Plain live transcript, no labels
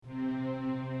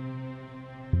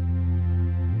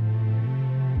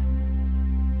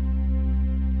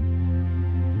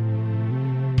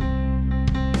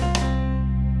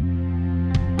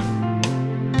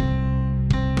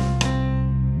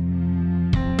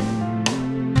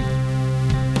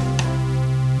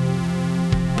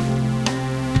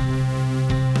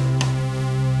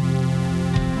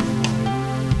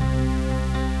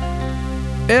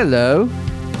Hello.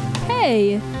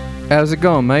 Hey, How's it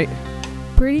going, mate?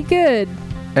 pretty good.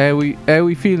 How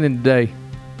we feeling today?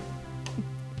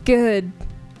 Good.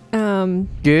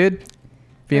 Good?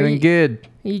 Feeling you- good.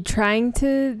 Are you trying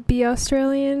to be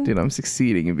Australian? Dude, I'm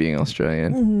succeeding in being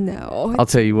Australian. No. I'll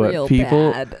tell you what, real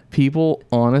people bad. people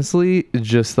honestly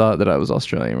just thought that I was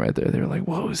Australian right there. They were like,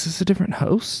 "Whoa, is this a different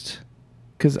host?"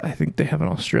 Because I think they have an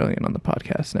Australian on the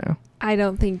podcast now. I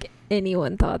don't think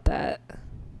anyone thought that.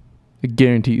 I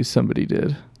guarantee you somebody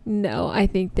did. No, I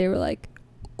think they were like,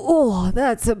 oh,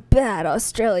 that's a bad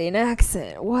Australian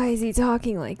accent. Why is he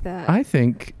talking like that? I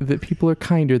think that people are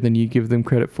kinder than you give them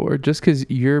credit for. Just because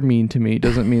you're mean to me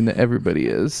doesn't mean that everybody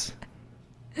is.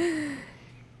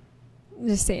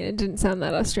 Just saying, it didn't sound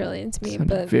that Australian to me, Sounded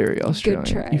but very Australian.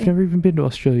 try. You've never even been to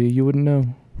Australia. You wouldn't know.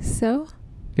 so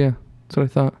Yeah, that's what I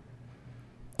thought.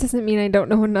 doesn't mean I don't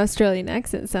know what an Australian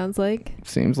accent sounds like.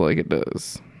 Seems like it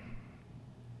does.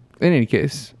 In any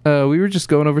case, we were just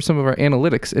going over some of our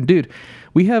analytics. And dude,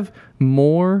 we have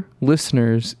more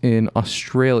listeners in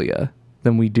Australia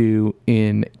than we do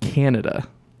in Canada.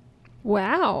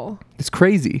 Wow. It's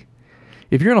crazy.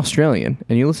 If you're an Australian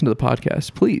and you listen to the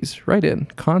podcast, please write in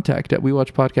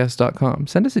contact@wewatchpodcast.com.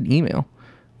 Send us an email.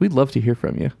 We'd love to hear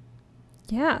from you.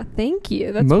 Yeah, thank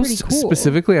you. That's Most pretty cool.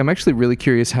 specifically, I'm actually really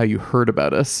curious how you heard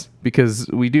about us, because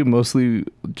we do mostly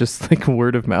just like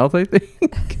word of mouth, I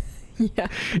think. Yeah.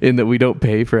 In that we don't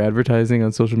pay for advertising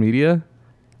on social media.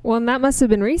 Well, and that must have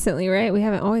been recently, right? We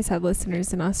haven't always had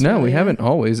listeners in Australia. No, we haven't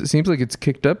always. It seems like it's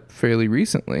kicked up fairly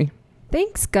recently.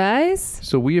 Thanks, guys.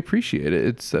 So we appreciate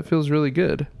it. That feels really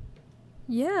good.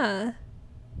 Yeah.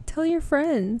 Tell your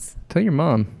friends. Tell your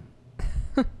mom.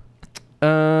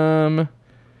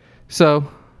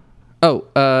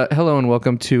 Hello and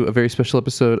welcome to a very special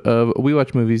episode of We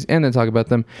Watch Movies and Then Talk About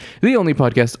Them, the only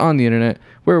podcast on the internet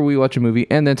where we watch a movie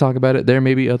and then talk about it. There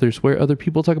may be others where other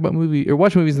people talk about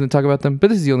watch movies and then talk about them, but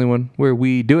this is the only one where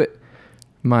we do it.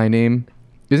 My name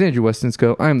is Andrew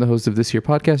Westonsko. I am the host of this here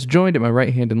podcast, joined at my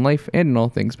right hand in life and in all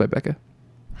things by Becca.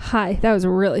 Hi. That was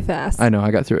really fast. I know, I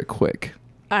got through it quick.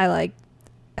 I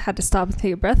had to stop and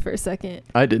take a breath for a second.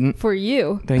 I didn't. For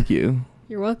you. Thank you.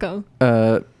 You're welcome.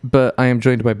 But I am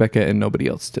joined by Becca and nobody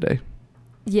else today.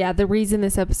 Yeah, the reason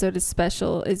this episode is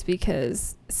special is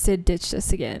because Sid ditched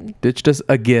us again. Ditched us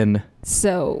again.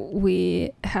 So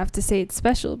we have to say it's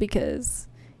special because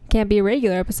it can't be a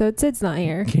regular episode. Sid's not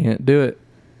here. Can't do it.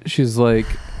 She's like,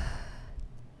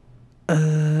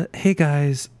 hey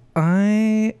guys,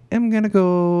 I am gonna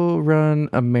go run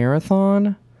a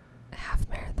marathon.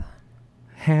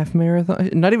 Half marathon?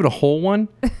 Not even a whole one?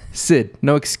 Sid,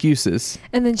 no excuses.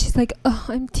 And then she's like, oh,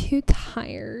 I'm too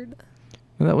tired.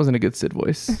 Well, that wasn't a good Sid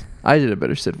voice. I did a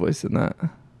better Sid voice than that.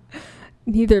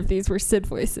 Neither of these were Sid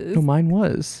voices. No, mine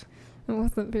was. It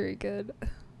wasn't very good.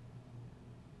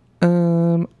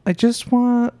 I just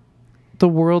want the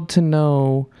world to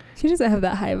know. She doesn't have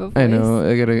that high of a voice. I know,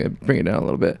 I gotta bring it down a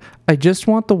little bit. I just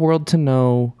want the world to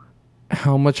know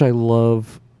how much I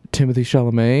love Timothée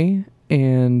Chalamet,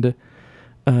 and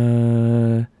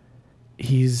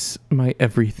he's my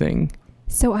everything.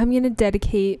 So I'm going to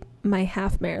dedicate my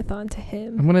half marathon to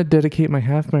him. I'm gonna dedicate my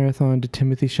half marathon to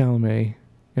Timothée Chalamet,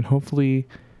 and hopefully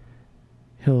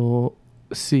he'll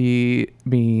see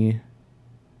me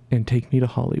and take me to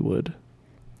Hollywood.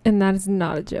 And that is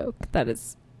not a joke. That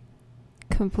is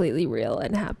completely real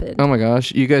and happened. Oh my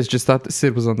gosh, you guys just thought that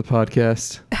Sid was on the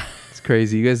podcast. It's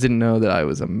crazy. You guys didn't know that I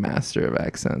was a master of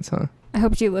accents, huh? I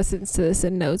hope she listens to this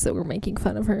and knows that we're making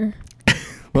fun of her.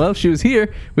 Well, if she was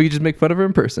here, we could just make fun of her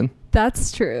in person.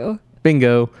 That's true.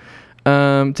 Bingo.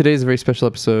 Today is a very special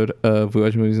episode of We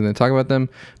Watch Movies and Then Talk About Them,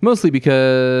 mostly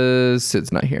because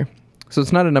Sid's not here. So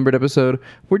it's not a numbered episode.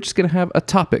 We're just going to have a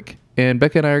topic, and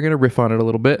Becca and I are going to riff on it a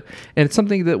little bit, and it's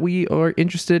something that we are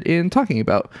interested in talking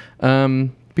about,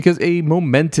 because a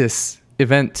momentous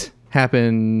event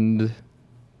happened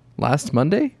last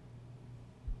Monday?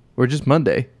 Or just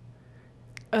Monday?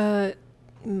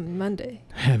 Monday.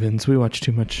 Heavens, we watch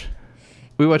too much.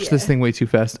 We watched this thing way too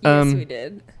fast. Yes, we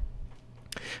did.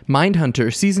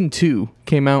 Mindhunter Season 2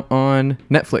 came out on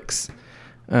Netflix.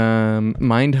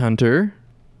 Mindhunter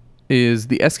is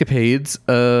the escapades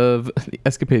of... The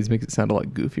escapades makes it sound a lot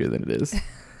goofier than it is.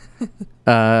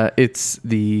 It's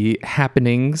the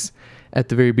happenings at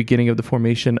the very beginning of the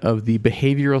formation of the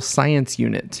Behavioral Science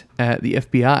Unit at the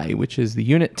FBI, which is the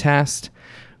unit tasked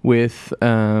with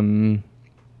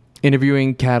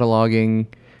interviewing, cataloging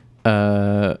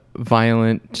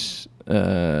violent...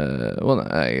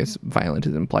 I guess violent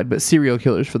is implied, but serial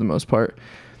killers for the most part,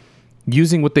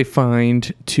 using what they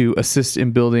find to assist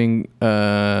in building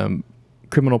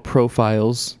criminal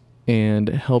profiles and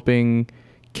helping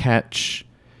catch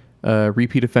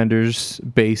repeat offenders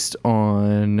based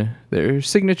on their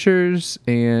signatures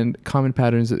and common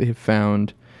patterns that they have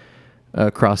found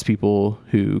across people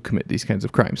who commit these kinds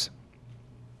of crimes.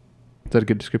 Is that a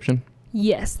good description?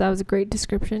 Yes, that was a great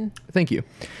description. Thank you.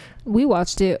 We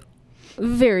watched it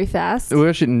very fast. We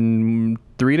watched it in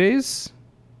 3 days?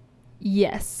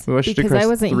 Yes. We watched it because across I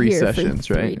wasn't 3 here sessions,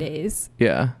 for 3 right? days.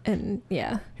 Yeah. And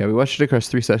yeah. Yeah, we watched it across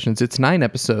 3 sessions. It's 9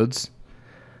 episodes.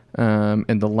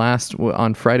 And the last,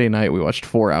 on Friday night, we watched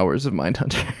 4 hours of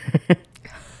Mindhunter.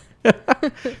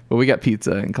 But we got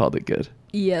pizza and called it good.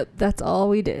 Yep, that's all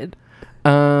we did.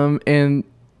 And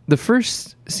the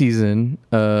first season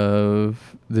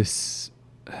of this,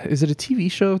 is it a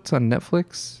TV show? It's on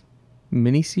Netflix?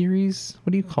 Miniseries?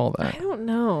 What do you call that? I don't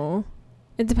know.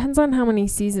 It depends on how many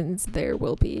seasons there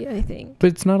will be, I think. But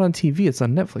it's not on TV. It's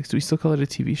on Netflix. Do we still call it a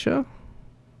TV show?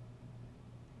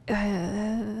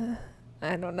 I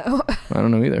don't know. I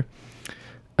don't know either.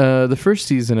 The first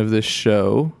season of this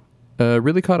show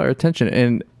really caught our attention.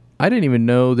 And I didn't even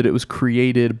know that it was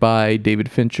created by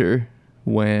David Fincher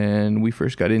when we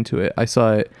first got into it. I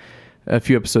saw it a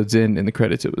few episodes in the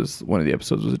credits. It was one of the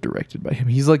episodes was directed by him.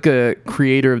 He's like a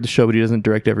creator of the show, but he doesn't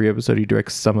direct every episode. He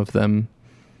directs some of them.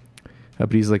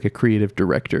 But he's like a creative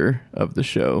director of the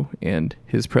show, and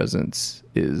his presence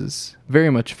is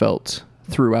very much felt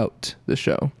throughout the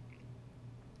show.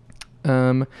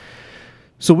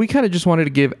 So we kind of just wanted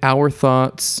to give our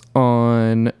thoughts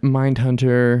on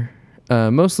Mindhunter,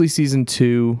 mostly season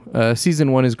 2.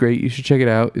 Season 1 is great. You should check it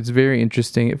out. It's very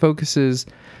interesting. It focuses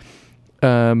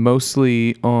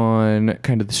mostly on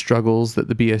kind of the struggles that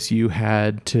the BSU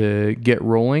had to get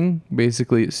rolling.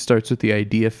 Basically, it starts with the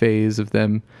idea phase of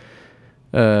them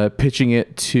pitching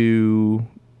it to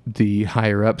the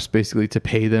higher ups, basically to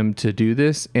pay them to do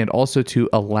this, and also to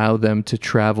allow them to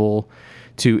travel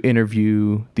to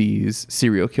interview these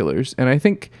serial killers. And I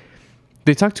think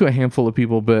they talked to a handful of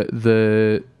people, but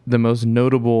the most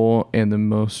notable and the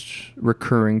most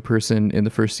recurring person in the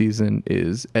first season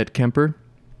is Ed Kemper,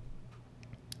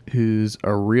 who's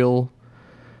a real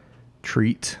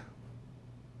treat.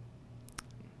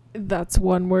 That's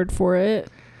one word for it.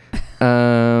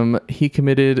 He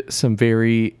committed some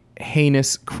very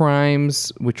heinous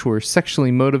crimes, which were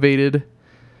sexually motivated.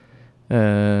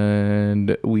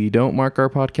 And we don't mark our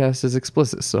podcast as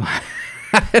explicit, so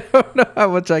I don't know how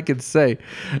much I can say.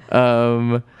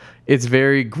 It's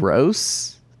very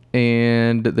gross,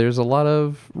 and there's a lot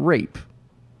of rape.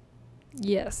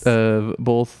 Yes. Of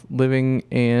both living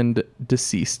and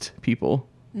deceased people.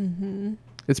 Mm-hmm.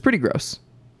 It's pretty gross.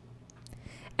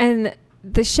 And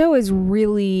the show is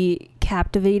really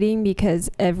captivating because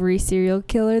every serial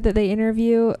killer that they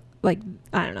interview, like,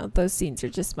 I don't know, those scenes are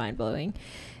just mind-blowing.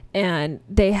 And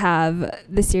they have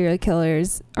the serial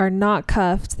killers are not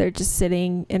cuffed. They're just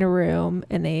sitting in a room,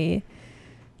 and they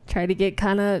try to get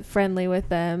kind of friendly with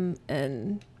them.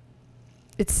 And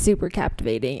it's super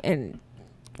captivating, and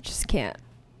just can't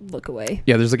look away.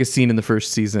 Yeah, there's like a scene in the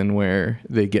first season where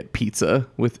they get pizza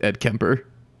with Ed Kemper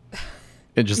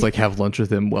and just like have lunch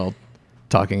with him while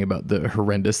talking about the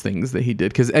horrendous things that he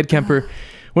did. Because Ed Kemper,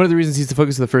 one of the reasons he's the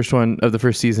focus of the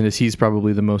first season is he's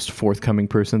probably the most forthcoming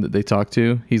person that they talk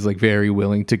to. He's like very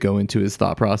willing to go into his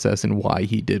thought process and why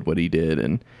he did what he did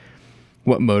and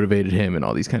what motivated him and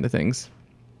all these kind of things.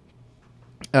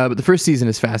 But the first season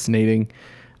is fascinating.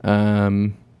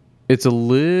 It's a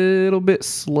little bit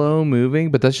slow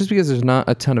moving, but that's just because there's not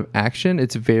a ton of action.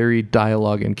 It's very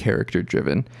dialogue and character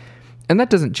driven. And that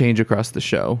doesn't change across the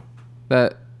show.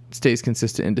 That stays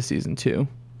consistent into season 2.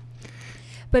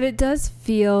 But it does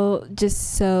feel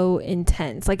just so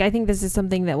intense. Like, I think this is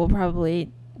something that we'll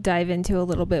probably dive into a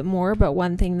little bit more. But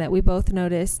one thing that we both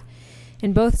noticed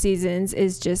in both seasons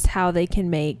is just how they can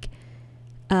make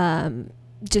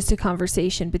just a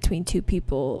conversation between two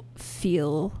people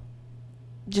feel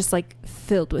just like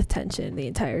filled with tension the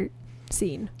entire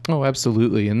scene. Oh,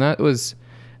 absolutely. And that was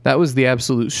the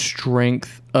absolute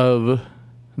strength of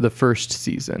the first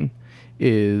season.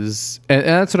 And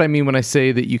that's what I mean when I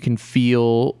say that you can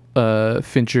feel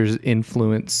Fincher's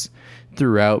influence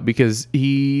throughout, because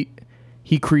he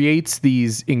creates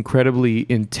these incredibly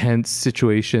intense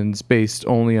situations based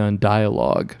only on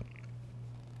dialogue.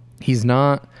 He's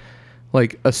not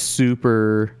like a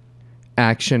super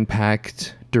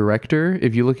action-packed director.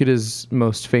 If you look at his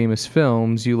most famous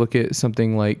films, you look at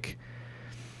something like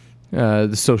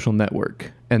The Social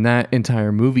Network, and that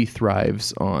entire movie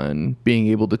thrives on being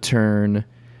able to turn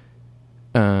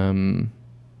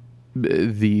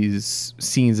these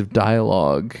scenes of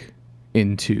dialogue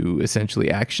into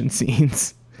essentially action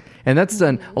scenes. And that's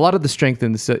done. A lot of the strength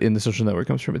in the Social Network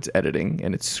comes from its editing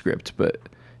and its script, but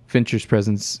Fincher's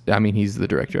presence. I mean, he's the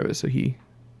director of it, so he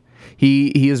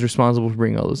is responsible for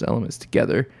bringing all those elements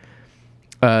together.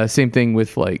 Same thing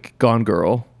with like Gone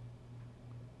Girl.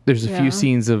 There's a few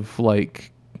scenes of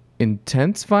like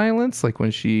intense violence, like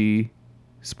when she,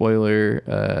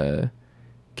 spoiler,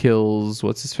 kills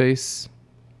what's his face.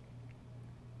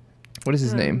 What is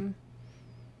his name?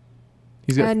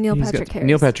 Neil Patrick Harris.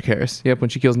 Neil Patrick Harris. Yep, when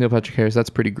she kills Neil Patrick Harris, that's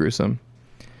pretty gruesome.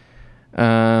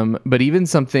 But even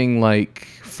something like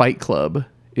Fight Club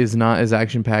is not as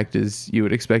action-packed as you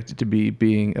would expect it to be,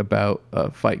 being about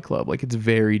a Fight Club. Like, it's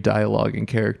very dialogue and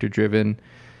character-driven.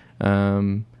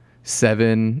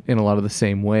 Seven, in a lot of the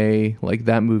same way. Like,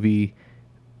 that movie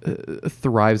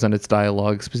thrives on its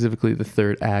dialogue, specifically the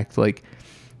third act. Like,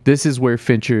 this is where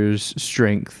Fincher's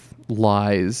strength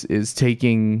lies, is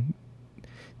taking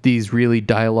these really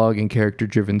dialogue and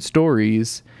character-driven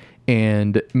stories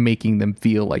and making them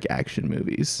feel like action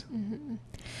movies. Mm-hmm.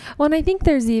 Well, and I think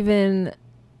there's even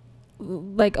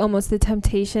like almost the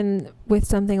temptation with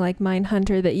something like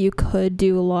Mindhunter that you could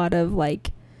do a lot of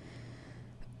like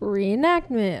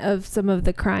reenactment of some of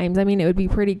the crimes. I mean, it would be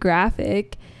pretty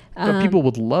graphic. But people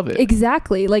would love it.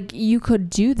 Exactly. Like, you could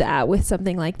do that with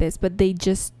something like this, but they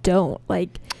just don't.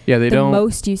 Like, yeah, they don't. The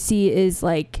most you see is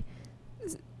like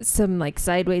some like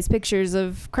sideways pictures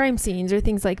of crime scenes or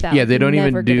things like that. Yeah, they don't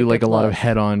even do like a lot of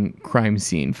head-on crime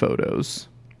scene photos.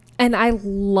 And I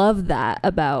love that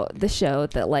about the show,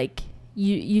 that like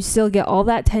you still get all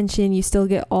that tension, you still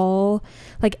get all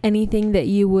like anything that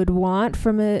you would want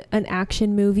from an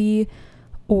action movie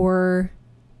or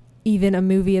even a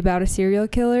movie about a serial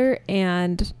killer,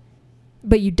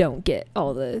 but you don't get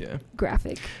all the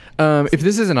graphic. If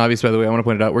this isn't obvious, by the way, I want to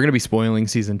point it out. We're going to be spoiling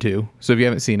season 2. So if you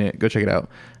haven't seen it, go check it out.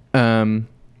 Jumping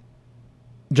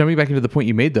back into the point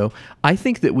you made, though, I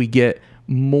think that we get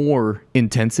more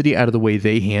intensity out of the way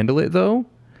they handle it, though.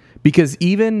 Because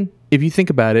even if you think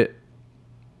about it,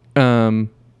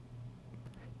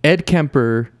 Ed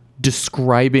Kemper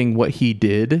describing what he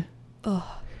did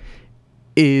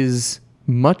is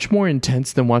much more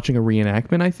intense than watching a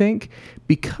reenactment, I think,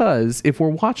 because if we're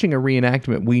watching a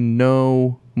reenactment, we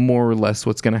know more or less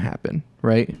what's going to happen,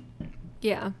 right?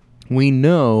 Yeah. We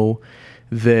know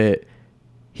that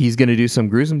he's going to do some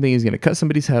gruesome thing. He's going to cut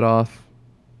somebody's head off.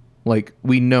 Like,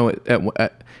 we know it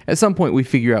at some point we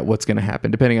figure out what's going to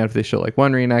happen, depending on if they show like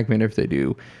one reenactment, or if they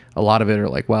do a lot of it, or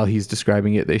like while he's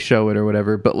describing it, they show it or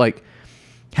whatever. But like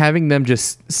having them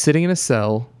just sitting in a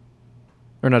cell,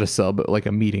 or not a cell, but like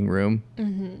a meeting room,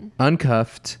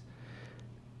 uncuffed,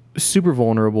 super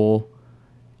vulnerable.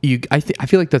 I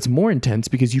feel like that's more intense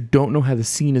because you don't know how the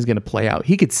scene is going to play out.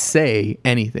 He could say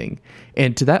anything.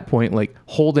 And to that point, like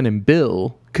Holden and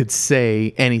Bill could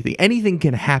say anything. Anything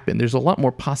can happen. There's a lot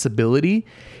more possibility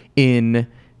in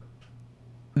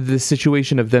the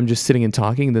situation of them just sitting and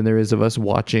talking than there is of us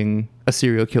watching a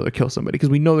serial killer kill somebody, because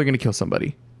we know they're going to kill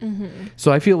somebody.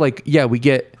 So I feel like, yeah, we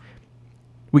get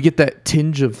that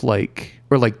tinge of like,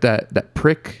 or like that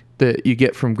prick that you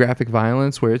get from graphic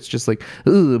violence, where it's just like,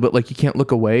 ugh, but like you can't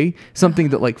look away. Something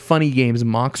that like Funny Games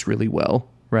mocks really well,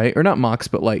 right? Or not mocks,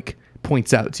 but like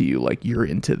points out to you like, you're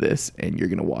into this and you're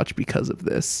gonna watch because of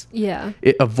this. Yeah.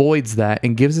 It avoids that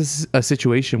and gives us a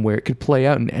situation where it could play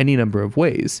out in any number of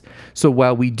ways. So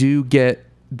while we do get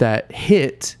that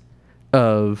hit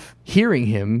of hearing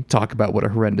him talk about what a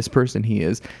horrendous person he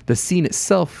is, the scene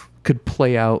itself could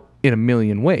play out in a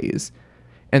million ways.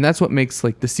 And that's what makes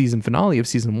like the season finale of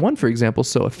season 1, for example,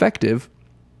 so effective,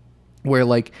 where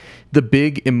like the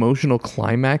big emotional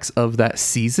climax of that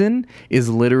season is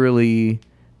literally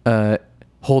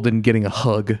Holden getting a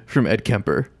hug from Ed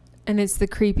Kemper. And it's the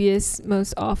creepiest,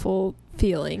 most awful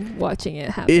feeling watching it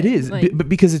happen. It is, but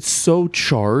because it's so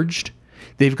charged,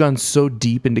 they've gone so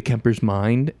deep into Kemper's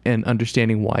mind and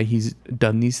understanding why he's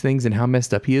done these things and how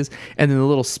messed up he is. And then the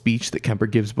little speech that Kemper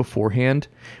gives beforehand,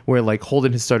 where like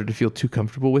Holden has started to feel too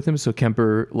comfortable with him. So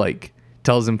Kemper like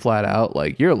tells him flat out,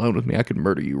 like, you're alone with me, I could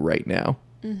murder you right now.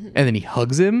 And then he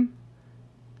hugs him.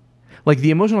 Like, the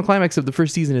emotional climax of the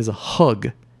first season is a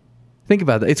hug. Think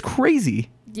about that. It's crazy.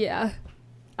 Yeah.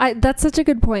 That's such a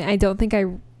good point. I don't think I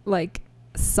like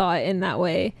saw it in that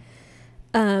way.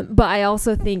 But I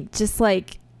also think just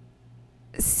like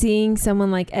seeing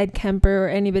someone like Ed Kemper or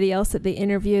anybody else that they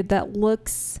interviewed that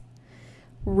looks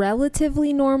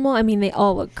relatively normal. I mean, they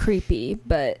all look creepy,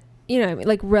 but you know what I mean?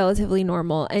 Like relatively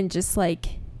normal, and just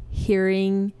like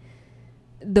hearing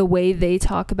the way they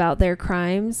talk about their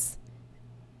crimes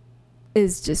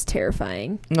is just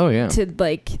terrifying. Oh yeah. To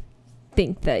like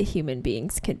think that human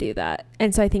beings can do that.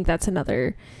 And so I think that's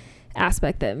another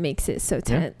aspect that makes it so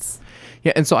tense.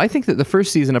 Yeah, and so I think that the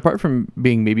first season, apart from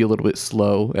being maybe a little bit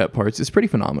slow at parts, is pretty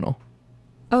phenomenal.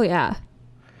 Oh, yeah.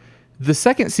 The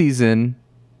second season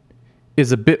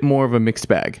is a bit more of a mixed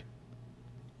bag.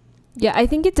 Yeah, I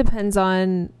think it depends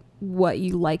on what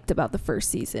you liked about the first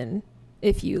season,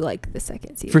 if you like the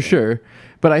second season. For sure.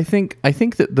 But I think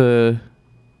that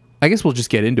I guess we'll just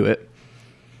get into it.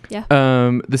 Yeah.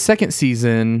 The second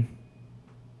season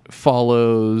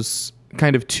follows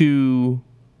kind of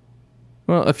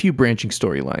a few branching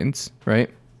storylines, right?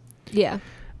 Yeah.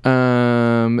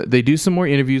 They do some more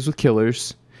interviews with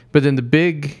killers, but then the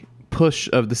big push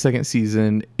of the second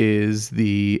season is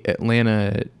the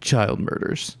Atlanta child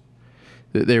murders.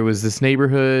 There was this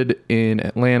neighborhood in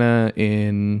Atlanta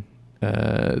in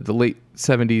the late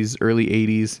 70s, early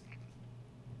 80s.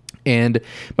 And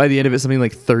by the end of it, something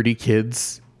like 30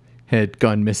 kids had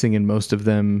gone missing, and most of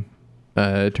them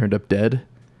turned up dead.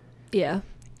 Yeah.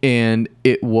 And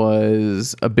it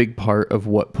was a big part of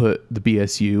what put the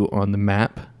BSU on the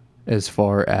map as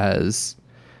far as,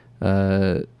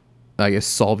 I guess,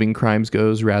 solving crimes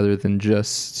goes, rather than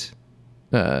just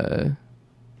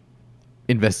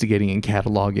investigating and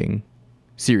cataloging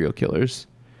serial killers.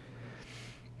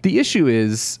 The issue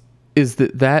is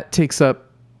that takes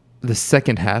up the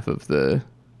second half of the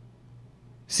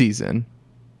season,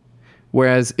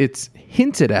 whereas it's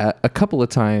hinted at a couple of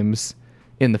times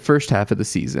in the first half of the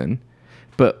season,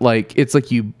 but like it's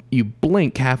like you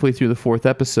blink halfway through the fourth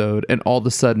episode and all of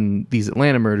a sudden these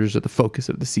Atlanta murders are the focus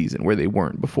of the season where they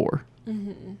weren't before.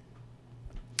 Mm-hmm.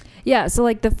 Yeah, so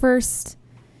like the first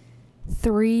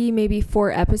 3, maybe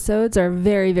 4 episodes are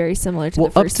very, very similar to the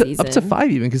first season. Up to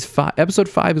 5 even, because episode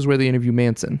 5 is where they interview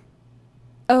Manson.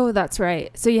 Oh, that's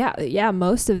right. So yeah,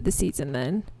 most of the season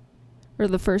then, or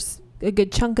a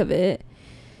good chunk of it,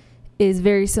 is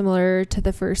very similar to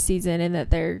the first season in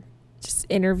that they're just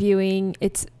interviewing.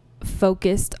 It's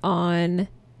focused on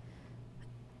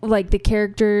like the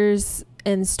characters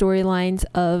and storylines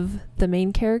of the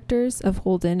main characters of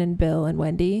Holden and Bill and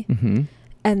Wendy. Mm-hmm.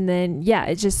 And then, yeah,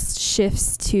 it just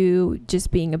shifts to just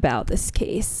being about this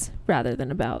case rather than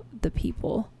about the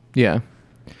people. Yeah.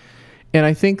 And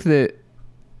I think that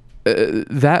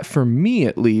that, for me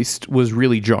at least, was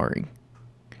really jarring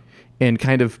and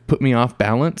kind of put me off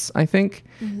balance, I think,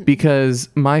 because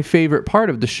my favorite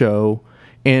part of the show,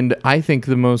 and I think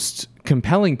the most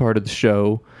compelling part of the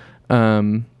show,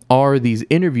 are these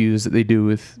interviews that they do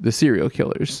with the serial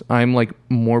killers. I'm like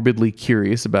morbidly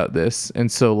curious about this.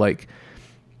 And so like,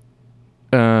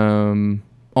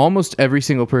 almost every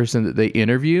single person that they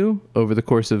interview over the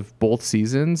course of both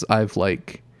seasons, I've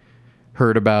like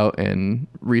heard about and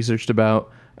researched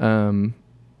about.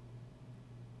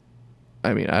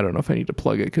 I mean, I don't know if I need to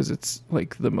plug it because it's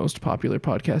like the most popular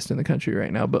podcast in the country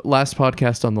right now, but Last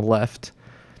Podcast on the Left,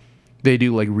 they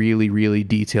do like really, really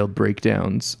detailed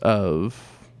breakdowns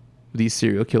of these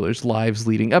serial killers' lives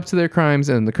leading up to their crimes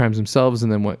and the crimes themselves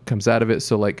and then what comes out of it.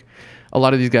 So like a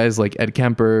lot of these guys like Ed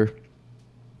Kemper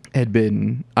had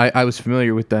been, I was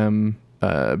familiar with them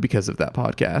because of that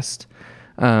podcast.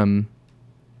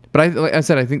 But like I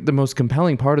said, I think the most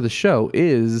compelling part of the show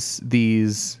is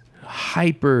these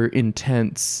hyper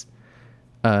intense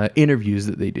interviews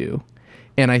that they do.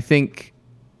 And I think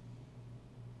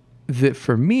that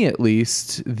for me, at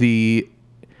least, the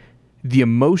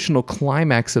emotional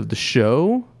climax of the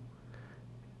show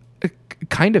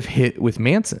kind of hit with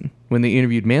Manson when they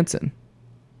interviewed Manson.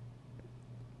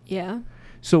 Yeah.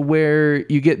 So where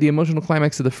you get the emotional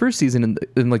climax of the first season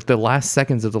in like the last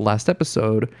seconds of the last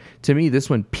episode, to me,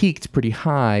 this one peaked pretty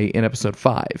high in episode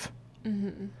 5.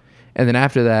 Mm-hmm. And then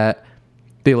after that,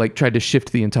 they like tried to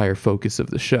shift the entire focus of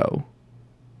the show.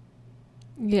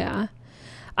 Yeah.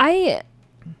 Like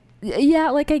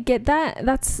I get that.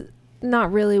 That's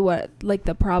not really what like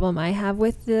the problem I have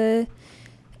with the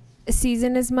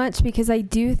season as much, because I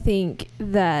do think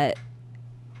that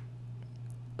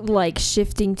like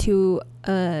shifting to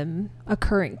a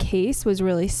current case was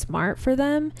really smart for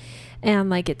them, and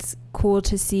like it's cool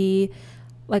to see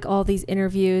like all these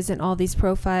interviews and all these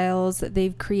profiles that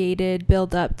they've created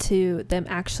build up to them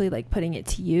actually like putting it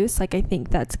to use. Like I think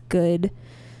that's good,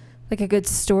 like a good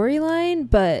storyline,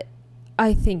 but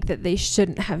I think that they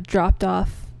shouldn't have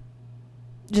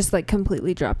just like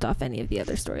completely dropped off any of the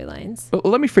other storylines. Well,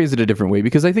 let me phrase it a different way,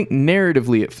 because I think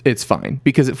narratively it's fine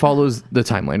because it follows the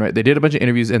timeline, right? They did a bunch of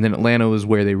interviews, and then Atlanta was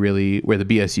where the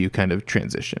BSU kind of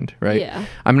transitioned, right? Yeah.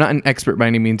 I'm not an expert by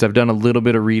any means. I've done a little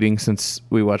bit of reading since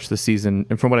we watched the season,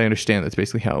 and from what I understand, that's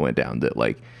basically how it went down. That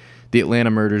like the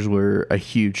Atlanta murders were a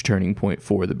huge turning point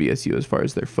for the BSU as far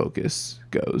as their focus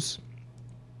goes.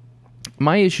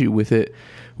 My issue with it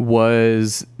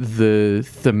was the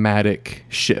thematic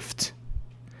shift.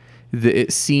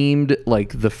 It seemed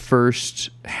like the first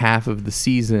half of the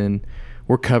season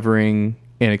we're covering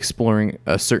and exploring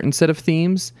a certain set of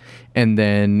themes, and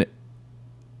then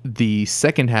the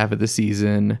second half of the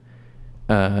season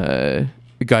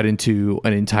got into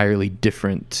an entirely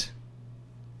different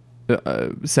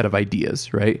set of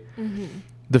ideas, right? Mm-hmm.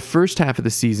 The first half of the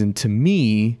season, to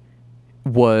me,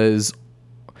 was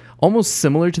almost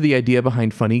similar to the idea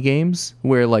behind Funny Games,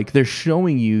 where like they're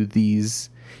showing you these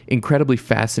incredibly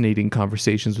fascinating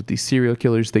conversations with these serial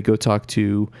killers. They go talk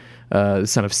to the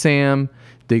son of Sam.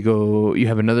 You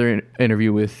have another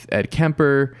interview with Ed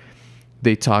Kemper.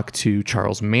 They talk to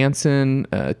Charles Manson,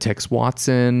 Tex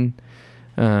Watson.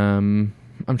 I'm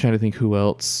trying to think who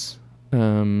else.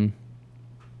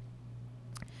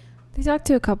 They talked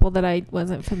to a couple that I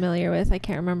wasn't familiar with. I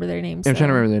can't remember their names. I'm trying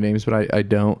to remember their names, but I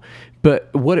don't.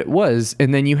 But what it was,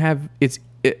 and then you have,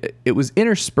 it was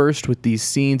interspersed with these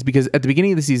scenes, because at the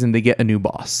beginning of the season, they get a new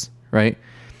boss, right?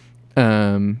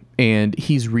 And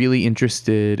he's really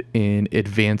interested in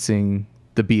advancing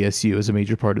the BSU as a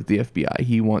major part of the FBI.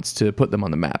 He wants to put them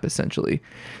on the map, essentially.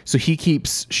 So he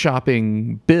keeps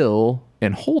shopping Bill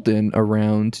and Holden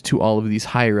around to all of these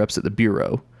higher ups at the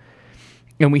Bureau.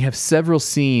 And we have several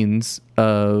scenes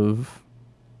of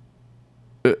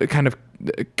kind of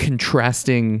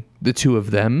contrasting the two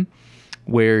of them,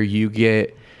 where you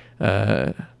get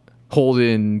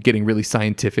Holden getting really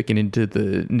scientific and into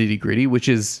the nitty gritty, which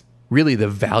is really the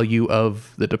value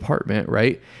of the department,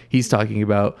 right? He's talking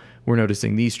about, we're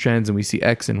noticing these trends and we see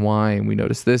X and Y and we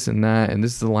notice this and that, and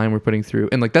this is the line we're putting through.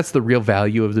 And like, that's the real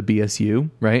value of the BSU,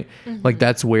 right? Mm-hmm. Like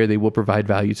that's where they will provide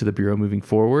value to the Bureau moving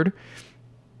forward.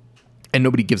 And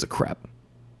nobody gives a crap.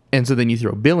 And so then you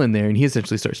throw Bill in there and he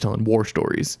essentially starts telling war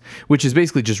stories, which is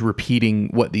basically just repeating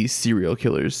what these serial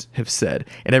killers have said.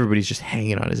 And everybody's just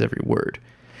hanging on his every word.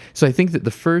 So I think that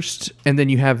the first, and then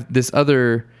you have this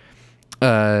other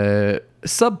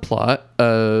subplot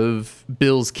of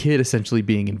Bill's kid essentially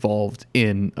being involved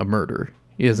in a murder.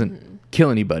 He doesn't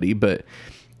kill anybody, but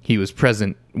he was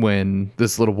present when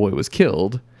this little boy was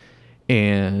killed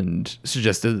and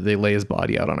suggested that they lay his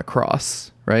body out on a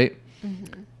cross, right?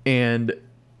 Mm-hmm. And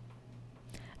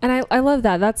I love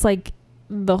that. That's like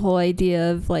the whole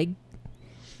idea of like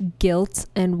guilt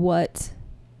and what,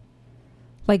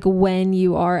 like when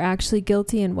you are actually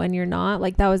guilty and when you're not.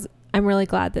 Like that was, I'm really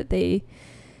glad that they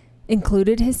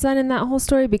included his son in that whole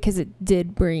story, because it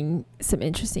did bring some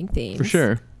interesting themes. For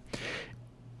sure.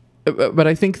 But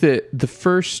I think that the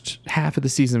first half of the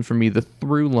season for me, the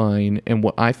through line and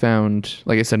what I found,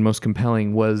 like I said, most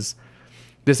compelling was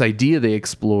this idea they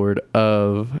explored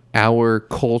of our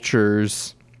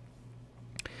culture's,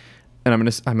 and I'm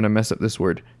gonna mess up this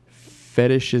word,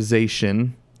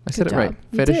 fetishization. I said it right.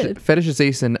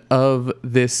 Fetishization of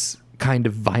this kind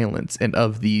of violence and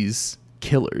of these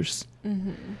killers.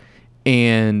 Mm-hmm.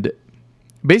 And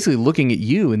basically looking at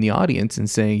you in the audience and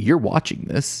saying, you're watching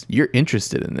this, you're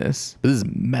interested in this, but this is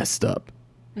messed up.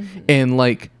 Mm-hmm. And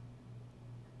like,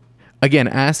 again,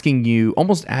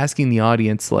 almost asking the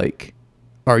audience, like,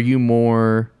 are you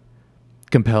more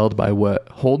compelled by what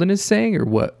Holden is saying or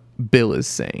what Bill is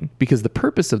saying? Because the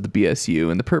purpose of the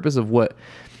BSU and the purpose of what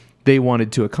they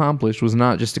wanted to accomplish was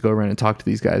not just to go around and talk to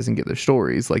these guys and get their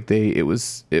stories. Like it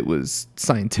was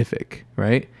scientific,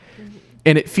 right? Mm-hmm.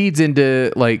 And it feeds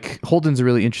into, like, Holden's a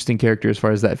really interesting character as far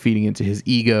as that feeding into his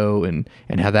ego and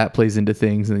how that plays into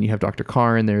things. And then you have Dr.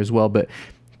 Carr in there as well. But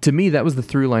to me, that was the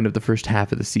through line of the first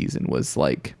half of the season, was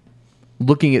like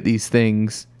looking at these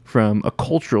things from a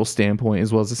cultural standpoint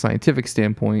as well as a scientific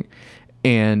standpoint,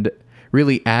 and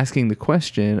really asking the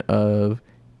question of,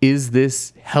 is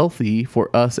this healthy for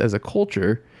us as a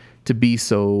culture to be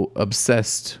so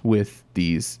obsessed with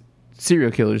these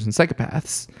serial killers and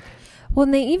psychopaths? Well,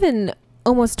 and they even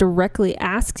almost directly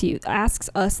asks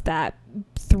us that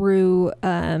through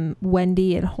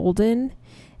Wendy and Holden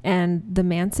and the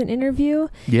Manson interview.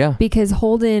 Yeah. Because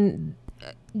Holden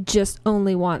just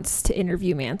only wants to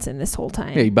interview Manson this whole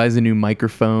time. Yeah, he buys a new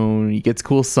microphone, he gets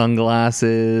cool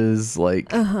sunglasses,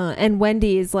 like and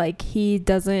Wendy is like, he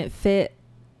doesn't fit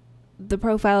the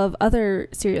profile of other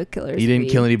serial killers. He didn't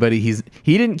kill anybody.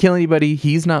 He didn't kill anybody.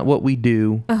 He's not what we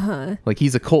do. Like,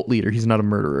 he's a cult leader. He's not a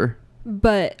murderer.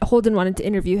 But Holden wanted to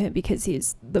interview him because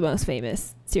he's the most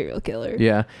famous serial killer.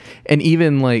 Yeah. And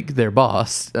even like their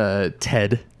boss,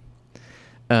 Ted,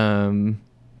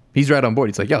 he's right on board.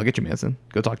 He's like, yeah, I'll get you Manson.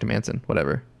 Go talk to Manson,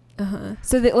 whatever.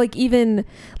 So that, like, even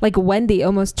like Wendy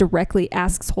almost directly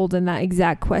asks Holden that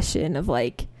exact question of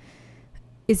like,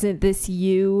 isn't this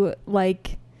you,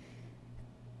 like,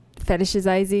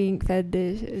 fetishizing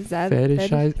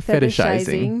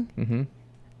mm-hmm.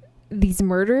 these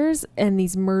murders and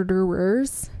these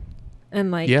murderers? And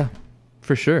like, yeah,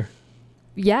 for sure.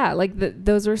 yeah, like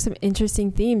those were some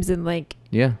interesting themes and like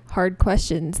Yeah. hard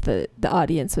questions that the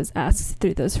audience was asked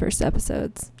through those first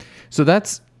episodes. So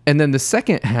and then the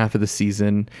second half of the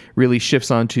season really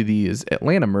shifts onto these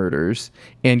Atlanta murders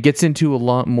and gets into a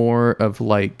lot more of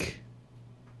like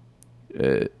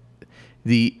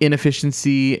the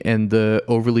inefficiency and the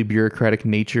overly bureaucratic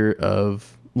nature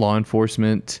of law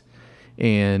enforcement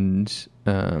and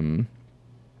the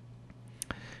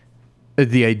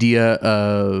idea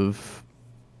of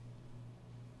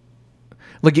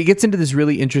like it gets into this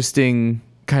really interesting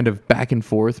kind of back and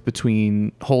forth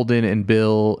between Holden and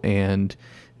Bill and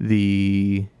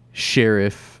the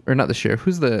sheriff, or not the sheriff.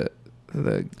 Who's the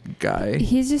guy?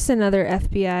 He's just another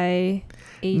FBI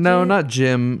agent. No, not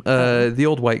Jim. The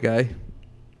old white guy.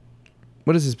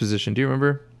 What is his position? Do you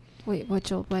remember? Wait,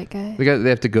 which old white guy? The guy that they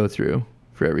have to go through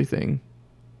for everything.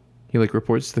 He like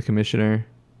reports to the commissioner.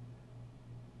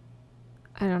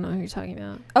 I don't know who you're talking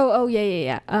about. Oh,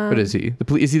 yeah. What is he?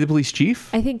 Is he the police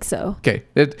chief? I think so. Okay,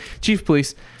 chief of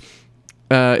police.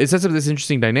 It sets up this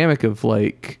interesting dynamic of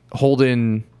like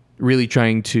Holden really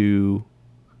trying to.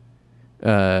 He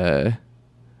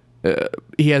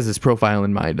has this profile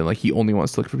in mind, and like he only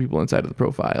wants to look for people inside of the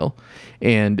profile,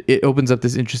 and it opens up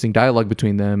this interesting dialogue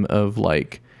between them of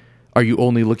like, are you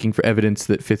only looking for evidence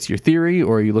that fits your theory,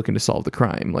 or are you looking to solve the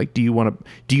crime? Like, do you want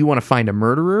to find a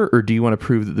murderer, or do you want to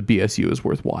prove that the BSU is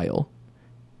worthwhile?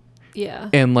 Yeah.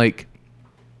 And like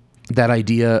that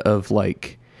idea of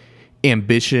like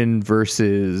ambition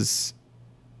versus,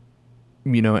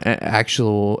 you know,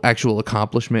 actual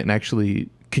accomplishment and actually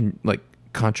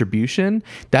contribution.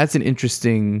 That's an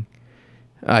interesting,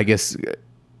 I guess,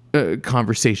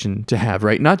 conversation to have,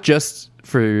 right? Not just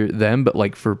for them, but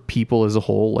like for people as a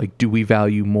whole. Like, do we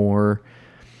value more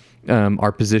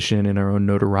our position and our own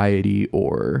notoriety,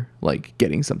 or like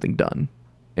getting something done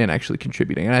and actually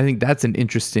contributing? And I think that's an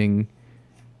interesting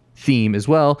theme as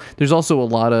well. There's also a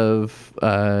lot of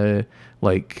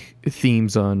like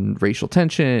themes on racial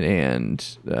tension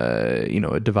and you know,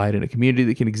 a divide in a community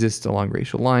that can exist along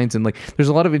racial lines, and like there's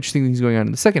a lot of interesting things going on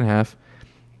in the second half.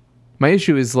 My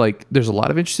issue is like there's a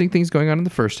lot of interesting things going on in the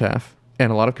first half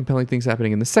and a lot of compelling things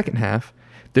happening in the second half.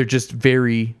 They're just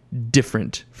very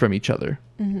different from each other.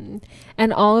 Mm-hmm.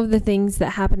 And all of the things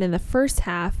that happen in the first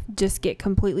half just get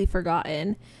completely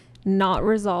forgotten, not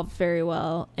resolved very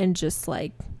well, and just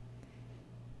like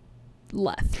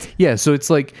left. Yeah, so it's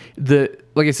like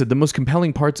like I said, the most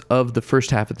compelling parts of the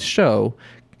first half of the show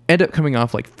end up coming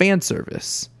off like fan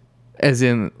service. As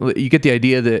in, you get the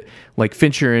idea that like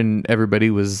Fincher and everybody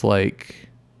was like,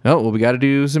 oh, well, we got to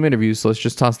do some interviews, so let's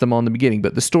just toss them all in the beginning.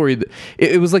 But the story,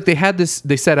 it was like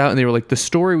they set out and they were like, the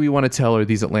story we want to tell are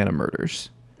these Atlanta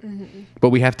murders. Mm-hmm. But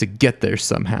we have to get there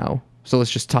somehow. So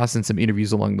let's just toss in some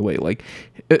interviews along the way. Like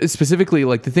specifically,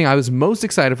 like the thing I was most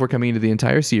excited for coming into the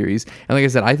entire series, and like I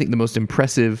said, I think the most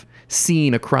impressive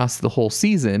scene across the whole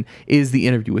season is the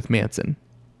interview with Manson.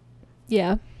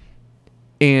 Yeah.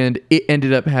 And it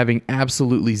ended up having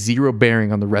absolutely zero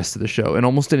bearing on the rest of the show. And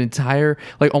almost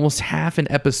almost half an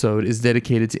episode is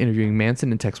dedicated to interviewing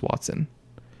Manson and Tex Watson.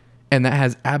 And that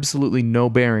has absolutely no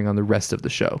bearing on the rest of the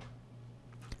show.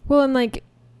 Well, and like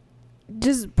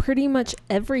just pretty much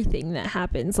everything that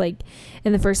happens. Like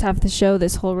in the first half of the show,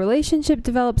 this whole relationship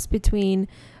develops between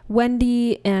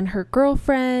Wendy and her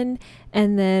girlfriend.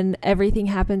 And then everything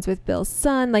happens with Bill's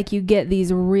son. Like you get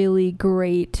these really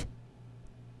great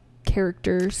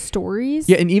character stories.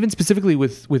 Yeah, and even specifically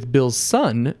with Bill's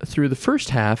son through the first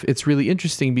half, it's really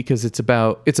interesting because it's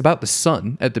about the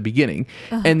son at the beginning.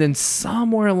 Uh-huh. And then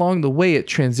somewhere along the way it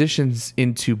transitions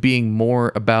into being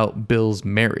more about Bill's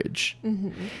marriage.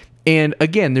 Mm-hmm. And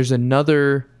again, there's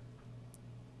another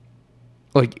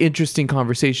like interesting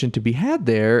conversation to be had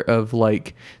there of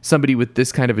like somebody with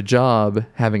this kind of a job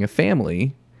having a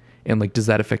family, and like, does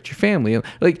that affect your family? And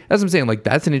like, as I'm saying, like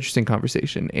that's an interesting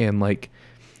conversation. And like,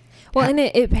 well, and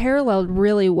it paralleled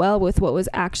really well with what was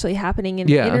actually happening in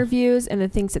the interviews and the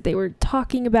things that they were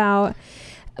talking about.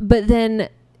 But then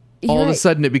all of a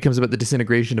sudden it becomes about the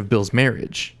disintegration of Bill's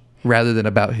marriage rather than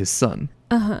about his son.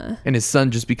 Uh-huh. And his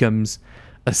son just becomes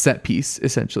a set piece,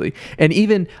 essentially. And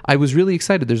even I was really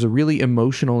excited. There's a really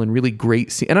emotional and really great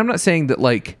scene. And I'm not saying that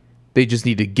like they just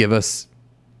need to give us,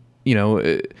 you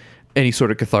know, any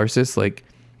sort of catharsis. Like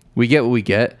we get what we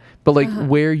get. But like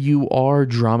where you are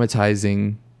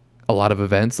dramatizing a lot of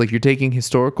events, like you're taking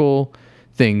historical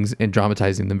things and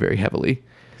dramatizing them very heavily.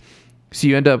 So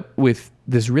you end up with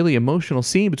this really emotional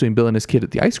scene between Bill and his kid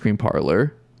at the ice cream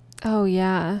parlor. Oh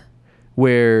yeah.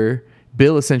 Where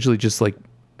Bill essentially just like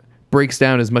breaks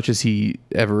down as much as he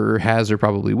ever has or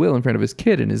probably will in front of his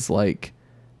kid and is like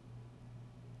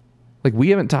we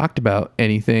haven't talked about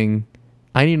anything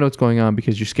I need to know what's going on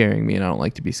because you're scaring me and I don't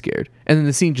like to be scared. And then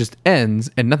the scene just ends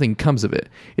and nothing comes of it.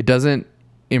 It doesn't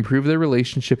improve their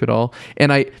relationship at all.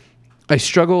 And I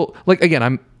struggle, like, again,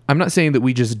 I'm not saying that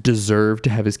we just deserve to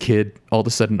have his kid all of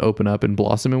a sudden open up and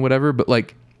blossom and whatever, but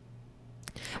like,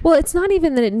 well, it's not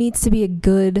even that it needs to be a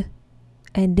good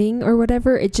ending or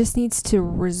whatever. It just needs to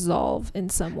resolve in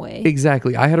some way.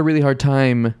 Exactly. I had a really hard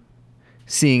time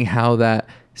seeing how that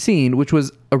scene, which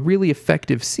was a really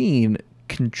effective scene,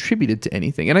 contributed to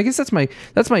anything. And I guess that's my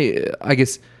I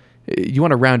guess you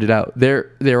want to round it out.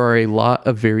 There are a lot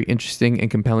of very interesting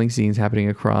and compelling scenes happening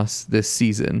across this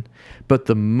season, but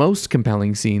the most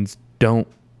compelling scenes don't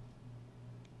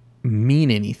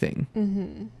mean anything.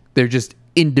 Mm-hmm. They're just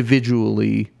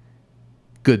individually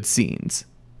good scenes.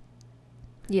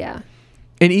 Yeah.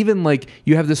 And even like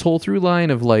you have this whole through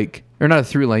line of like, or not a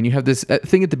through line, you have this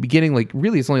thing at the beginning, like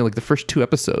really it's only like the first 2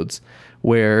 episodes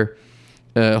where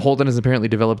Holden has apparently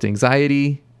developed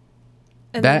anxiety.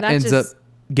 And that ends up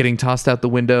getting tossed out the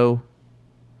window.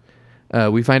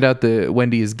 We find out that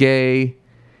Wendy is gay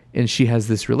and she has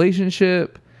this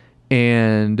relationship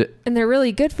and they're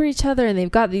really good for each other and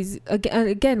they've got these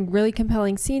again really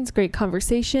compelling scenes, great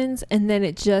conversations, and then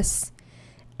it just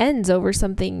ends over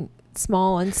something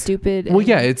small and stupid. Well,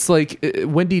 yeah, it's like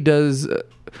Wendy does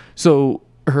so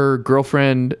her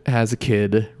girlfriend has a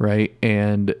kid, right?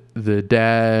 And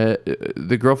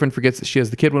the girlfriend forgets that she has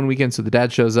the kid one weekend, so the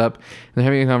dad shows up and they're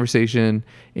having a conversation,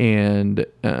 and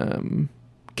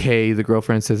Kay, the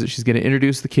girlfriend, says that she's going to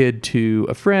introduce the kid to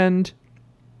a friend,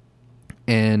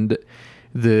 and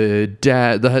the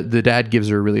dad gives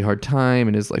her a really hard time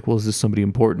and is like, well, is this somebody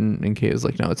important? And Kay is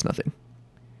like, no, it's nothing.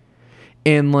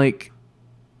 And like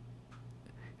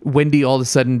Wendy all of a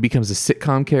sudden becomes a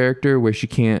sitcom character where she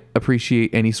can't appreciate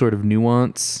any sort of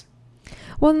nuance.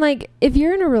 Well, and like if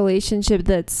you're in a relationship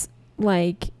that's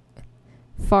like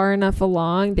far enough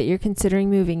along that you're considering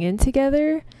moving in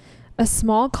together, a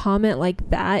small comment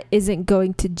like that isn't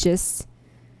going to just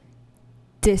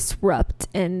disrupt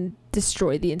and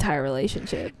destroy the entire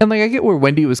relationship. And like I get where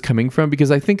Wendy was coming from, because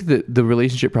I think that the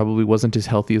relationship probably wasn't as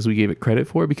healthy as we gave it credit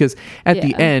for, because at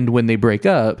the end when they break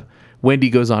up, Wendy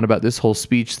goes on about this whole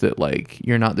speech that like,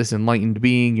 you're not this enlightened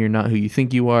being, you're not who you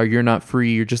think you are, you're not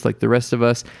free, you're just like the rest of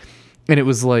us. And it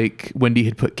was like Wendy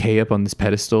had put Kay up on this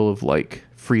pedestal of like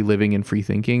free living and free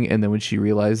thinking, and then when she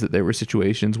realized that there were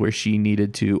situations where she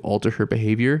needed to alter her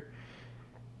behavior,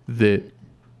 that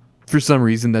for some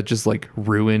reason that just like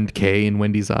ruined Kay in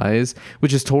Wendy's eyes,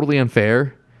 which is totally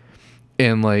unfair.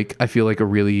 And like I feel like a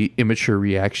really immature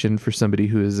reaction for somebody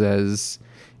who is as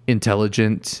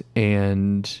intelligent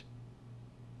and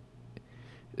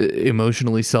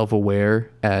emotionally self-aware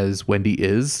as Wendy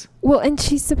is. Well, and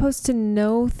she's supposed to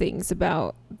know things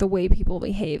about the way people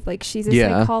behave. Like she's a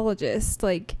psychologist.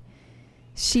 Like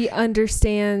she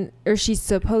understands, or she's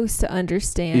supposed to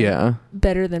understand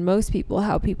better than most people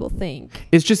how people think.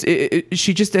 It's just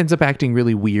she just ends up acting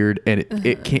really weird, and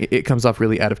it comes off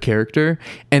really out of character.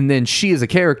 And then she as a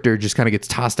character just kind of gets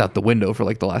tossed out the window for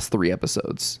like the last 3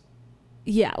 episodes.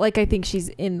 Yeah, like I think she's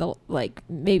in the like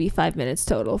maybe 5 minutes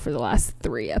total for the last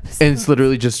 3 episodes. And it's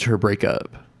literally just her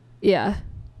breakup. Yeah.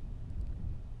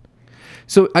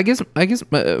 So I guess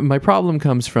my problem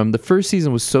comes from the first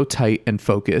season was so tight and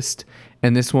focused,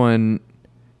 and this one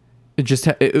it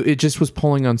just was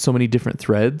pulling on so many different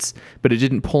threads, but it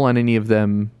didn't pull on any of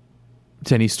them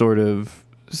to any sort of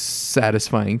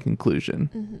satisfying conclusion.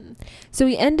 Mm-hmm. So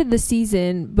we ended the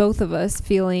season, both of us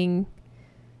feeling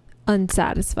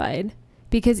unsatisfied.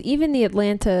 Because even the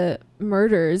Atlanta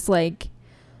murders, like,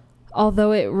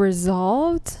 although it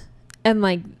resolved, and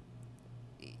like,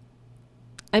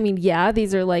 I mean, yeah,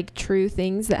 these are like true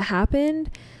things that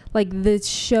happened. Like the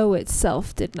show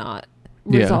itself did not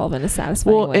resolve in a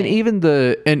satisfying way. And even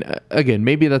and again,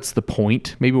 maybe that's the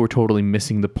point. Maybe we're totally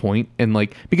missing the point. And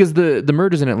like, because the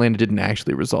murders in Atlanta didn't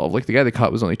actually resolve. Like the guy they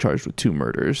caught was only charged with 2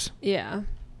 murders. Yeah.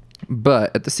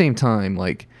 But at the same time,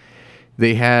 like,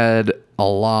 they had a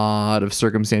lot of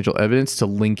circumstantial evidence to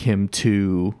link him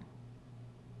to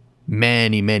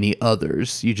many, many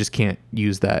others. You just can't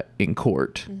use that in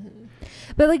court. Mm-hmm.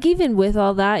 But like even with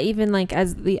all that, even like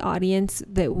as the audience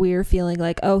that we're feeling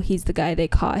like, oh, he's the guy, they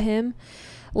caught him,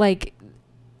 like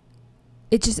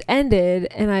it just ended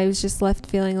and I was just left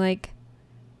feeling like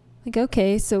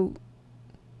okay, so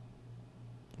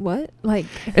what? Like,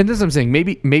 and this is what I'm saying,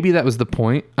 maybe that was the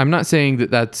point. I'm not saying that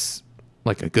that's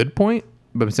like a good point,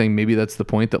 but I'm saying maybe that's the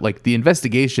point, that like the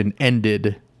investigation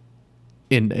ended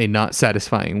in a not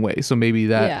satisfying way. So maybe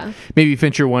maybe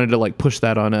Fincher wanted to like push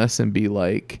that on us and be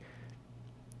like,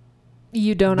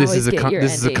 you don't always get your ending.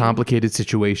 This is a complicated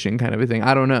situation kind of a thing.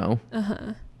 I don't know.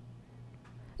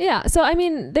 Yeah. So, I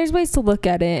mean, there's ways to look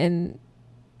at it and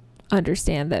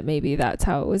understand that maybe that's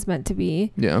how it was meant to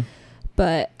be. Yeah.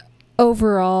 But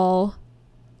overall,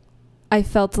 I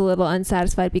felt a little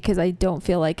unsatisfied because I don't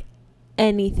feel like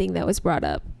anything that was brought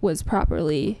up was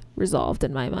properly resolved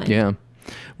in my mind. Yeah.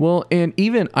 Well, and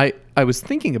even I was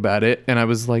thinking about it and I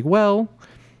was like, well,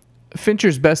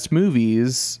 Fincher's best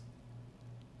movies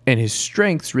and his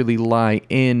strengths really lie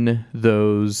in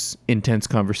those intense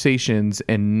conversations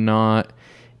and not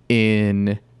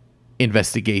in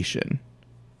investigation.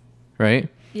 Right?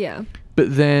 Yeah.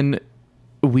 But then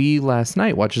we last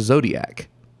night watched Zodiac,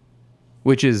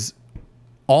 which is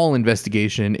all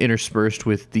investigation interspersed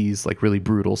with these like really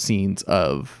brutal scenes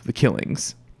of the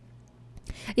killings.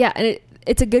 Yeah, and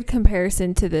it's a good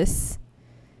comparison to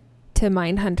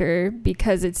Mindhunter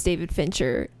because it's David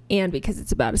Fincher and because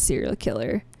it's about a serial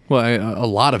killer. Well, a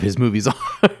lot of his movies are.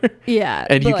 Yeah.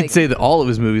 And you could say that all of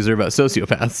his movies are about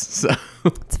sociopaths. So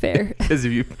it's fair. Because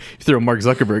if you throw Mark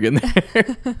Zuckerberg in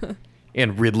there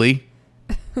and Ridley.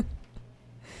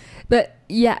 But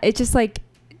yeah, it's just like,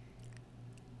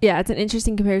 yeah, it's an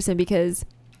interesting comparison because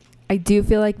I do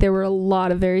feel like there were a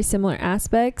lot of very similar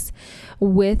aspects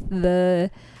with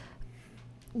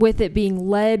it being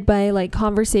led by like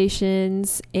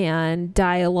conversations and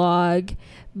dialogue.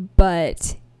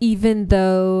 But even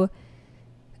though,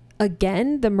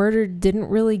 again, the murder didn't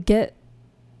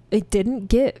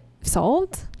get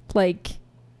solved. Like,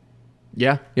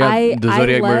 Yeah. The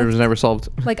Zodiac murder was never solved.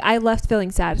 Like, I left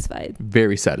feeling satisfied.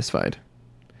 Very satisfied.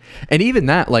 And even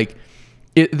that, like,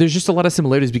 there's just a lot of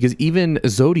similarities because even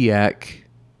Zodiac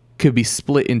could be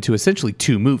split into essentially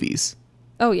two movies.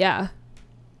 Oh, yeah.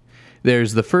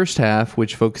 There's the first half,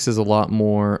 which focuses a lot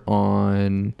more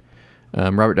on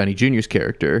Robert Downey Jr.'s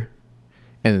character.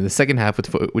 And then the second half,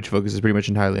 which focuses pretty much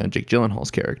entirely on Jake Gyllenhaal's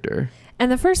character.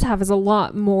 And the first half is a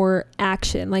lot more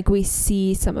action. Like, we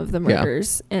see some of the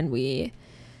murders and we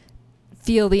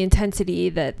feel the intensity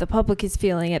that the public is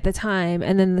feeling at the time.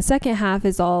 And then the second half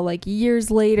is all like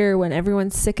years later when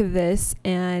everyone's sick of this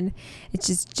and it's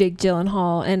just Jake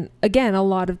Gyllenhaal. And again, a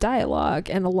lot of dialogue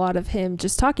and a lot of him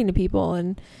just talking to people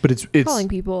and calling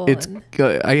people.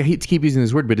 I hate to keep using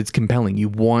this word, but it's compelling. You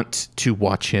want to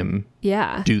watch him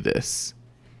do this.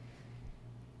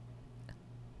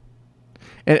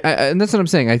 And that's what I'm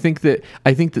saying. I think that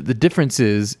the difference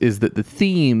is that the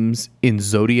themes in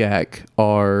Zodiac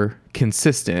are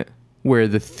consistent, where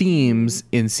the themes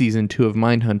in season 2 of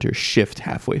Mindhunter shift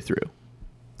halfway through.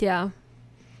 Yeah.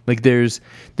 Like there's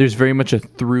very much a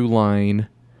through line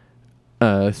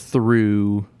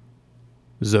through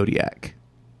Zodiac.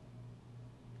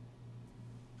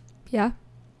 Yeah.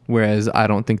 Whereas I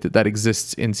don't think that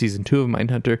exists in season 2 of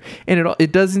Mindhunter, and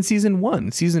it does in season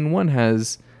 1. Season 1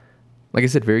 has, like I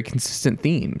said, very consistent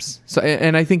themes. So,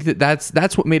 and I think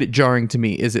that's what made it jarring to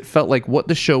me, is it felt like what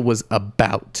the show was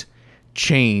about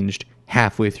changed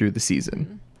halfway through the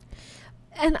season.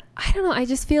 And I don't know, I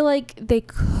just feel like they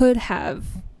could have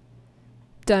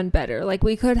done better. Like,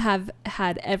 we could have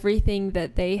had everything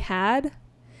that they had,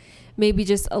 maybe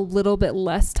just a little bit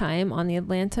less time on the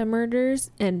Atlanta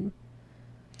murders. And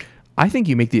I think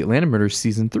you make the Atlanta murders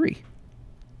season 3.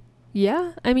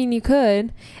 Yeah, I mean, you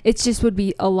could. It just would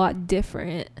be a lot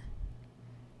different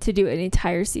to do an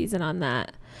entire season on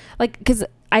that. Like, because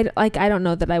I don't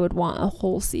know that I would want a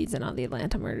whole season on the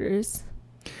Atlanta murders.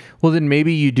 Well, then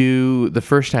maybe you do the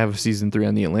first half of season 3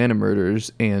 on the Atlanta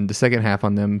murders and the second half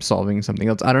on them solving something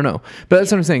else. I don't know. But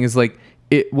that's what I'm saying is, like,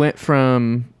 it went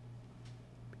from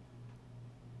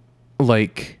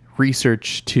like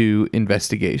research to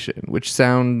investigation, which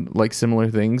sound like similar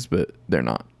things, but they're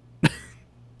not.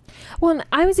 Well, and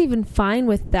I was even fine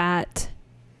with that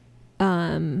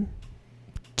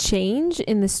change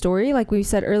in the story. Like we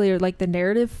said earlier, like the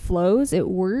narrative flows, it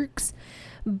works,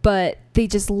 but they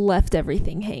just left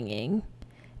everything hanging.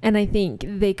 And I think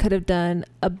they could have done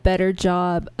a better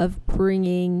job of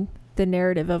bringing the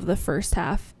narrative of the first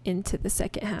half into the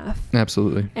second half.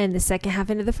 Absolutely. And the second half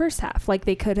into the first half. Like,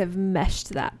 they could have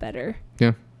meshed that better.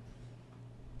 Yeah.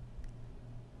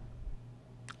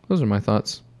 Those are my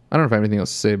thoughts. I don't know if I have anything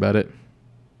else to say about it.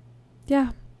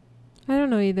 Yeah. I don't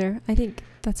know either. I think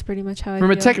that's pretty much how I feel.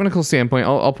 From a feel. technical standpoint,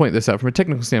 I'll point this out. From a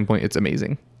technical standpoint, it's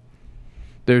amazing.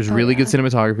 There's really good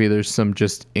cinematography. There's some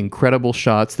just incredible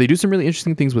shots. They do some really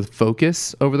interesting things with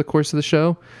focus over the course of the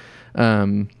show.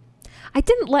 I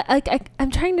didn't I'm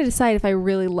trying to decide if I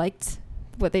really liked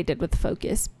what they did with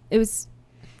focus. It was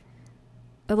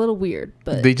a little weird,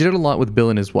 but they did it a lot with Bill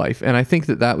and his wife, and I think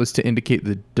that was to indicate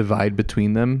the divide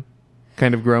between them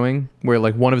kind of growing, where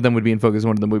like one of them would be in focus,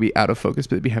 one of them would be out of focus,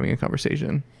 but they'd be having a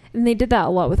conversation. And they did that a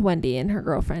lot with Wendy and her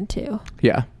girlfriend too.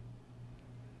 Yeah.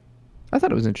 I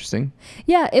thought it was interesting.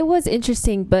 Yeah, it was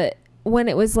interesting, but when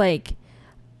it was like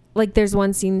there's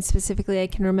one scene specifically I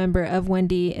can remember of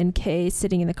Wendy and Kay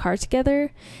sitting in the car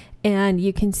together, and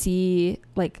you can see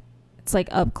like it's like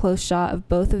up close shot of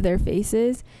both of their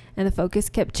faces, and the focus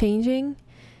kept changing,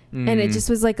 and it just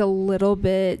was like a little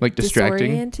bit like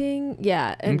distracting. disorienting.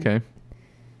 Yeah. And okay.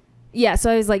 Yeah,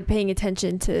 so I was like paying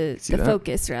attention to See the that?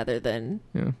 focus rather than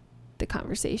Yeah. the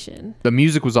conversation. The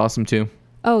music was awesome too.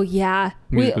 Oh yeah,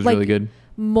 Music was really good.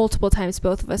 Multiple times,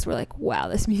 both of us were like, "Wow,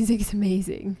 this music is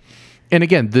amazing." And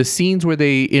again, the scenes where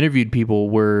they interviewed people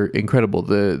were incredible.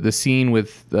 The scene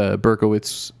with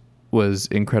Berkowitz was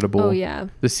incredible. Oh yeah.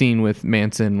 The scene with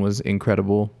Manson was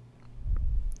incredible.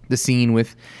 The scene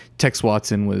with Tex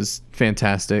Watson was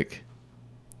fantastic.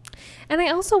 And I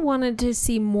also wanted to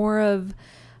see more of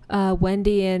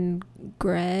Wendy and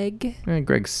Greg.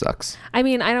 Greg sucks. I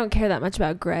mean, I don't care that much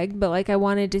about Greg, but like I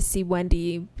wanted to see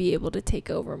Wendy be able to take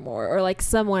over more, or like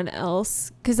someone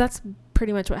else, because that's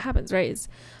pretty much what happens, right? Is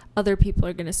other people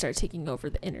are going to start taking over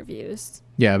the interviews.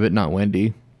 Yeah, but not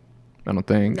Wendy. I don't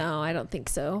think. No, I don't think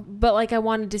so. But like I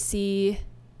wanted to see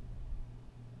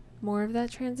more of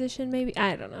that transition, maybe.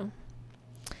 I don't know.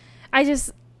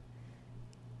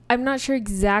 I'm not sure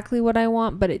exactly what I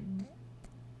want, but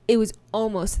it was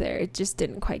almost there. It just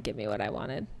didn't quite give me what I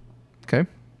wanted. Okay.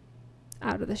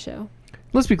 Out of the show.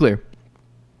 Let's be clear.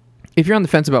 If you're on the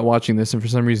fence about watching this and for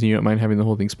some reason you don't mind having the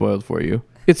whole thing spoiled for you,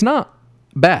 it's not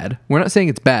bad. We're not saying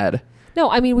it's bad.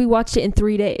 No, I mean we watched it in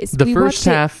 3 days. The first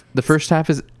half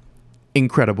is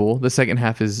incredible. The second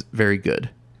half is very good.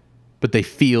 But they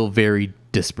feel very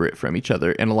disparate from each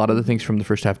other, and a lot of the things from the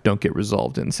first half don't get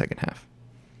resolved in the second half.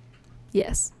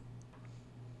 Yes.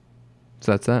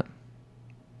 So that's that.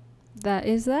 That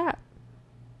is that.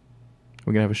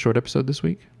 We're gonna have a short episode this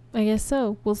week. I guess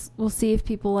so. We'll see if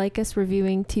people like us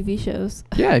reviewing TV shows.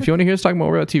 Yeah, if you want to hear us talk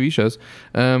more about TV shows,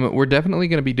 we're definitely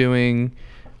going to be doing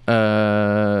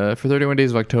for 31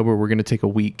 Days of October. We're going to take a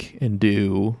week and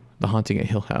do The Haunting at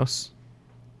Hill House.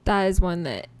 That is one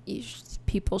that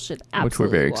people should absolutely which we're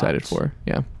very excited watch. for.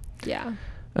 Yeah. Yeah.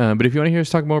 But if you want to hear us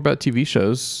talk more about TV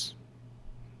shows,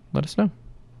 let us know.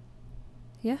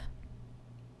 Yeah.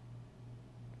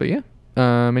 But yeah.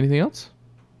 Anything else?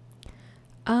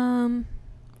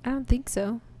 I don't think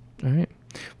so. All right.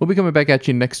 We'll be coming back at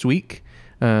you next week.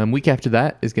 Week after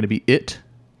that is going to be It,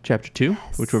 Chapter 2,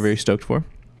 Yes. which we're very stoked for.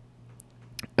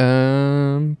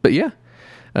 But yeah,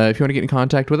 if you want to get in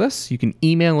contact with us, you can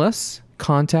email us,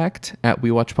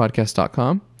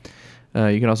 contact@wewatchpodcast.com.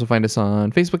 You can also find us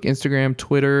on Facebook, Instagram,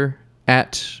 Twitter,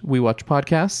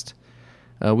 @WeWatchPodcast.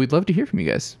 We'd love to hear from you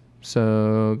guys.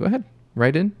 So go ahead,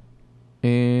 write in.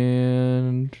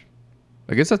 And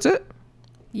I guess that's it.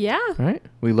 Yeah. All right.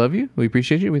 We love you. We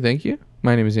appreciate you. We thank you.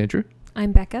 My name is Andrew.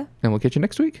 I'm Becca. And we'll catch you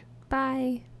next week.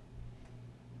 Bye.